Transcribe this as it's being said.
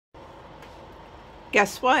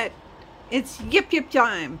Guess what? It's Yip Yip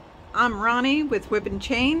time. I'm Ronnie with Whip and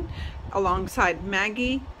Chain alongside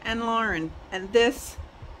Maggie and Lauren, and this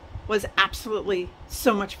was absolutely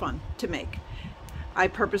so much fun to make. I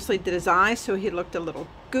purposely did his eyes so he looked a little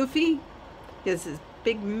goofy. He has his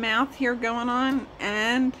big mouth here going on,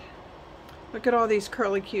 and look at all these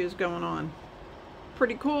curly cues going on.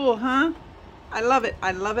 Pretty cool, huh? I love it,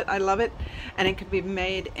 I love it, I love it. And it can be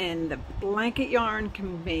made in the blanket yarn,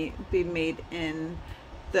 can be made in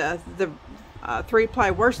the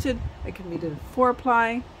 3-ply worsted, it can be the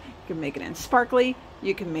 4-ply, you can make it in sparkly,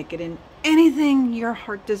 you can make it in anything your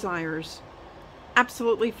heart desires.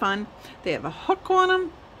 Absolutely fun. They have a hook on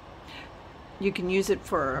them. You can use it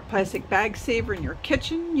for a plastic bag saver in your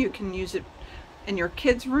kitchen. You can use it in your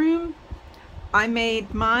kids' room. I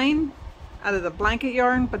made mine out of the blanket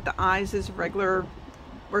yarn, but the eyes is regular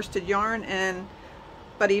worsted yarn,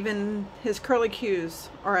 but even his curly cues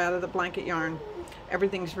are out of the blanket yarn.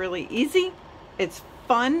 Everything's really easy. It's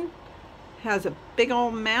fun. Has a big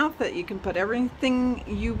old mouth that you can put everything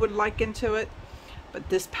you would like into it. But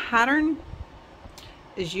this pattern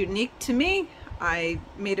is unique to me. I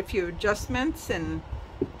made a few adjustments and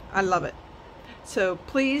I love it. So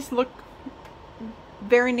please look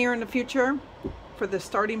very near in the future for the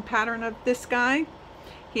starting pattern of this guy.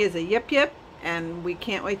 He is a Yip Yip, and we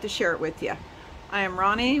can't wait to share it with you. I am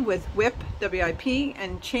Ronnie with Whip, W-I-P,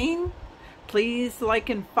 and Chain. Please like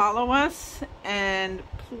and follow us, and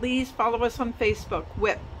please follow us on Facebook,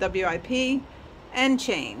 Whip, W-I-P, and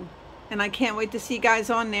Chain. And I can't wait to see you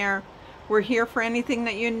guys on there. We're here for anything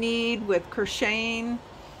that you need with crocheting.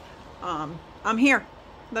 I'm here.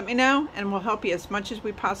 Let me know, and we'll help you as much as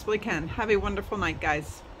we possibly can. Have a wonderful night,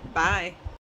 guys. Bye.